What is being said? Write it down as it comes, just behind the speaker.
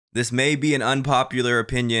This may be an unpopular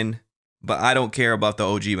opinion, but I don't care about the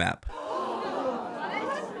OG map.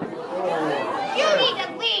 You need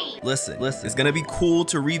to leave. Listen, it's gonna be cool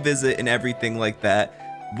to revisit and everything like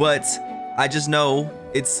that, but I just know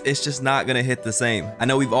it's just not gonna hit the same. I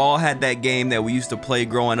know we've all had that game that we used to play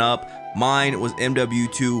growing up. Mine was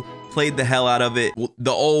MW2, played the hell out of it.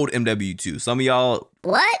 The old MW2. Some of y'all...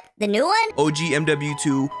 What? The new one? OG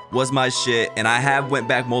MW2 was my shit, and I have went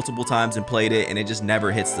back multiple times and played it, and it just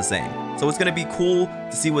never hits the same. So it's gonna be cool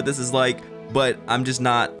to see what this is like, but I'm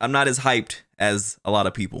not as hyped as a lot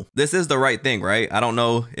of people. This is the right thing, right? I don't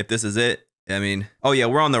know if this is it. I mean, oh yeah,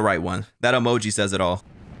 we're on the right one. That emoji says it all.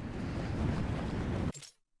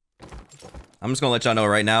 I'm just gonna let y'all know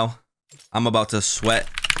right now, I'm about to sweat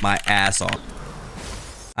my ass off.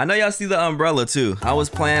 I know y'all see the umbrella too. I was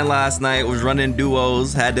playing last night, was running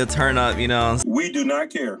duos, had to turn up, you know. We do not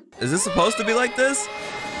care. Is this supposed to be like this?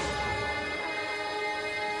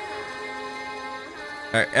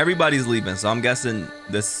 All right, everybody's leaving, so I'm guessing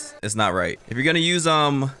this is not right. If you're gonna use,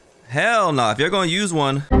 hell no. If you're gonna use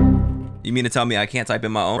one, you mean to tell me I can't type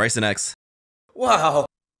in my own? Bryson X. Wow.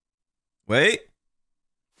 Wait.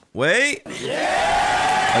 Wait.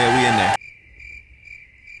 Yeah. Oh yeah, we in there.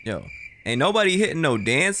 Yo. Ain't nobody hitting no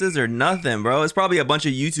dances or nothing, bro. It's probably a bunch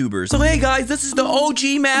of YouTubers. So hey guys, this is the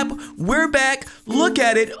OG map. We're back. Look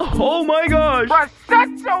at it. Oh my gosh. Bro, shut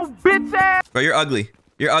your bitch ass. Bro, you're ugly.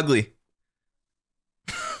 You're ugly.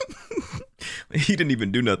 He didn't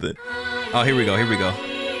even do nothing. Oh, here we go. Here we go.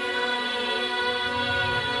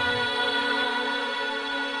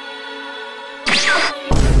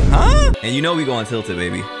 Huh? And you know we going tilted,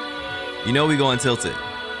 baby. You know we going tilted.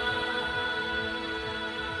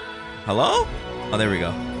 Hello? Oh, there we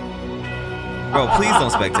go. Bro, please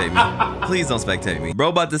don't spectate me. Please don't spectate me. Bro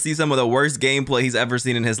about to see some of the worst gameplay he's ever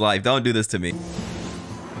seen in his life. Don't do this to me.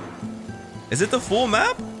 Is it the full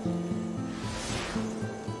map?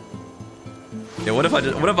 Yeah, what if I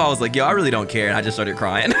was like, yo, I really don't care, and I just started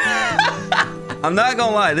crying. I'm not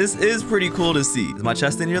gonna lie, this is pretty cool to see. Is my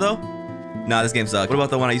chest in here though? Nah, this game sucks. What about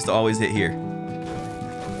the one I used to always hit here?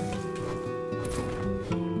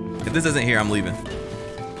 If this isn't here, I'm leaving.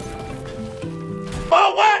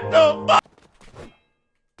 Oh, what the fuck?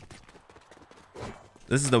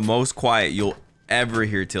 This is the most quiet you'll ever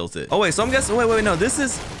hear tilted. Oh wait, so I'm guessing, wait, no, this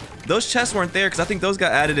is, those chests weren't there because I think those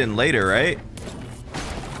got added in later, right?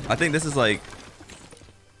 I think this is like,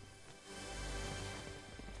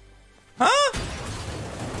 huh?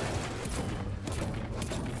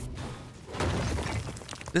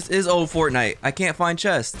 This is old Fortnite. I can't find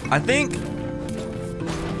chests. I think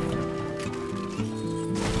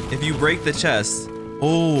if you break the chest,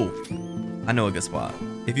 oh, I know a good spot.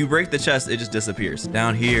 If you break the chest, it just disappears.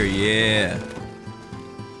 Down here, yeah.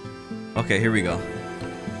 Okay, here we go.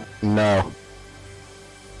 No.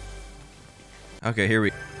 Okay, here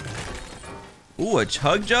we. Ooh, a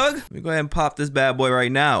chug jug? Let me go ahead and pop this bad boy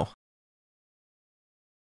right now.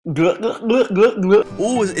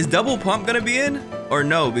 Ooh, is double pump gonna be in? Or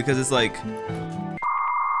no, because it's like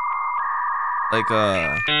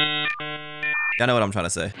y'all know what I'm trying to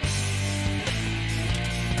say.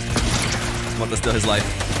 I'm about to steal his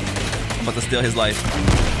life. I'm about to steal his life.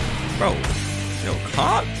 Bro, yo,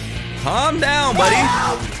 calm down, buddy.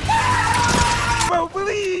 Bro,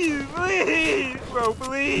 please, bro,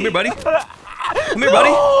 please. Come here, buddy. Come here,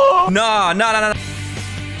 buddy. Nah.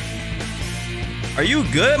 Are you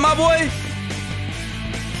good, my boy?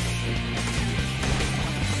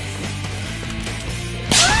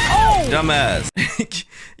 Oh! Dumbass.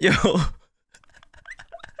 Yo.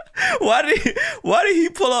 Why did he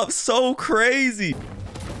pull up so crazy?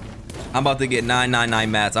 I'm about to get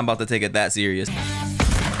 999 mats. I'm about to take it that serious.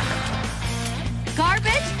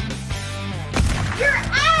 Garbage? You're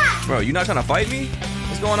ass! Bro, you not trying to fight me?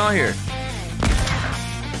 What's going on here?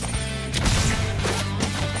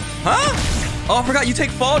 Huh? Oh, I forgot you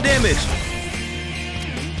take fall damage.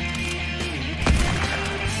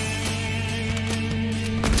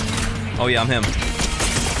 Oh yeah, I'm him.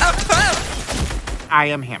 I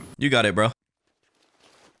am him. You got it, bro.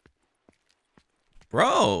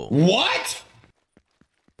 Bro. What?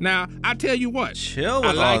 Now, I tell you what. Chill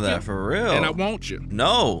with all that, for real. And I want you.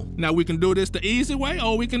 No. Now, we can do this the easy way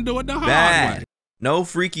or we can do it the hard Bad. way. No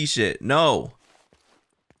freaky shit. No.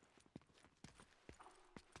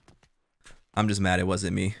 I'm just mad it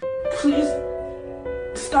wasn't me. Please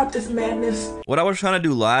stop this madness. What I was trying to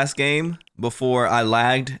do last game before I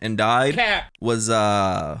lagged and died was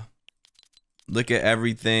look at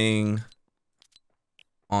everything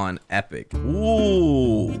on Epic.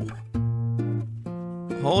 Ooh.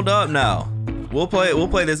 Hold up now. We'll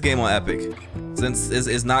play this game on Epic. Since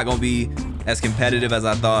it's not gonna be as competitive as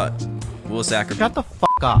I thought, we'll sacrifice. Shut the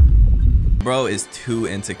fuck up. Bro is too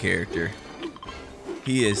into character.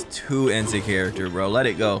 He is too into character, bro. Let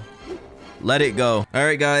it go. Let it go. All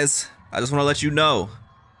right, guys. I just want to let you know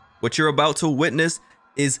what you're about to witness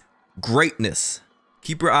is greatness.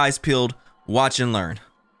 Keep your eyes peeled. Watch and learn.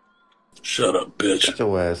 Shut up, bitch. Shut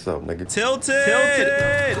your ass up, nigga.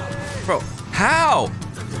 Tilted. Bro, how?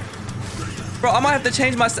 Bro, I might have to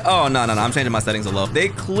change my... Oh, no. I'm changing my settings to low. They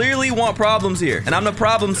clearly want problems here, and I'm the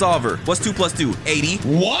problem solver. What's 2 plus 2? 80.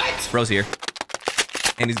 What? Bro's here.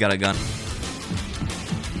 And he's got a gun.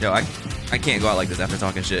 Yo, I can't go out like this after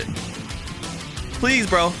talking shit. Please,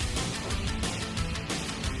 bro.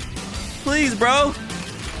 Please, bro.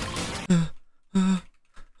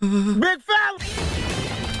 Big fella.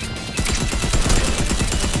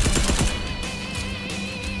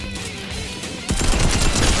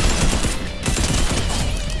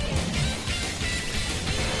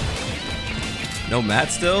 No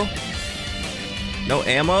mat still? No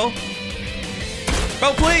ammo?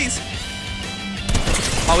 Bro, please!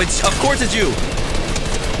 Oh, of course it's you!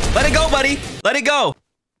 Let it go, buddy! Let it go!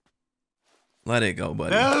 Let it go,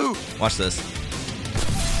 buddy. No. Watch this.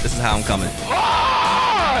 This is how I'm coming.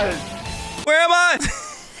 Oh! Where am I?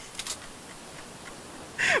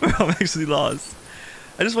 Bro, I'm actually lost.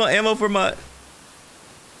 I just want ammo for my...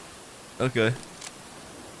 Okay.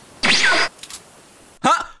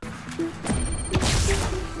 Huh?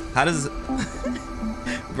 How does...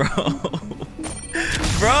 Bro.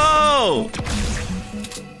 Bro!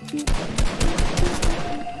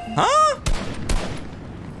 Huh?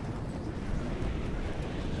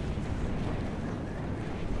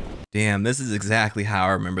 Damn, this is exactly how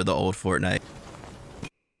I remember the old Fortnite.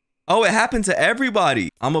 Oh, it happened to everybody.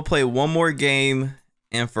 I'm gonna play one more game,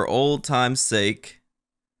 and for old time's sake...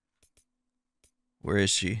 Where is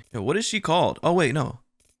she? Yo, what is she called? Oh, wait, no.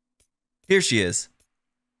 Here she is.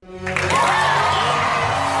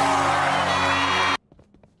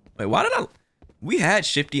 Wait, why did I... We had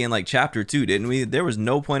Shifty in like chapter 2, didn't we? There was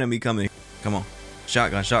no point in me coming. Come on.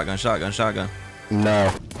 Shotgun, shotgun, shotgun, shotgun.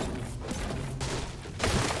 No.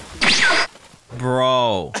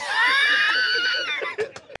 Bro.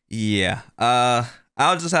 Yeah.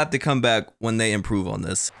 I'll just have to come back when they improve on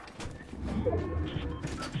this.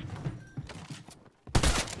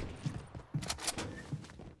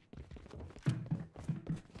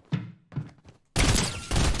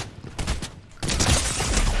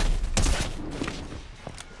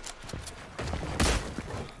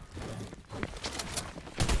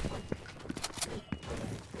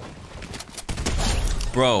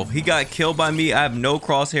 Bro, he got killed by me. I have no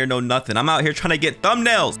crosshair, no nothing. I'm out here trying to get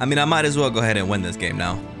thumbnails. I mean, I might as well go ahead and win this game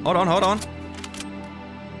now. Hold on, hold on.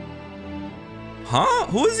 Huh?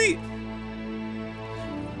 Who is he?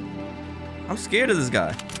 I'm scared of this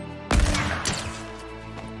guy.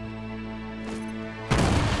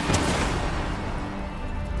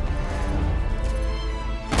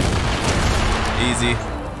 Easy.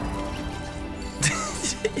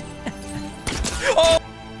 Oh!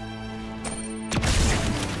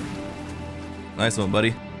 Nice one,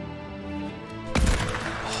 buddy.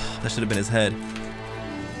 Oh, that should have been his head.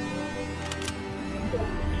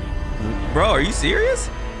 Bro, are you serious?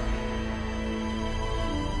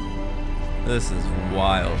 This is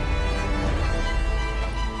wild.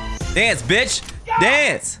 Dance, bitch!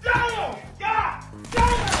 Dance!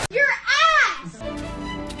 Your ass!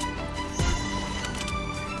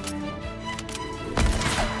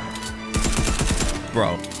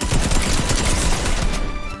 Bro.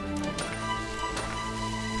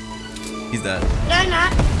 He's dead. You're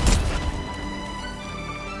not.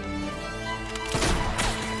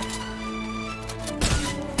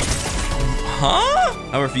 Huh?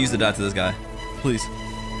 I refuse to die to this guy. Please.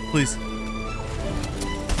 Please.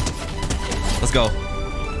 Let's go.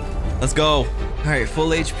 Let's go. All right,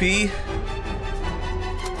 full HP.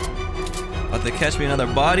 About to catch me another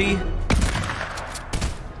body.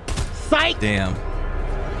 Psych. Damn.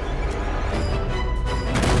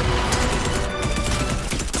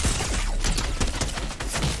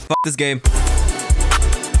 Fuck this game.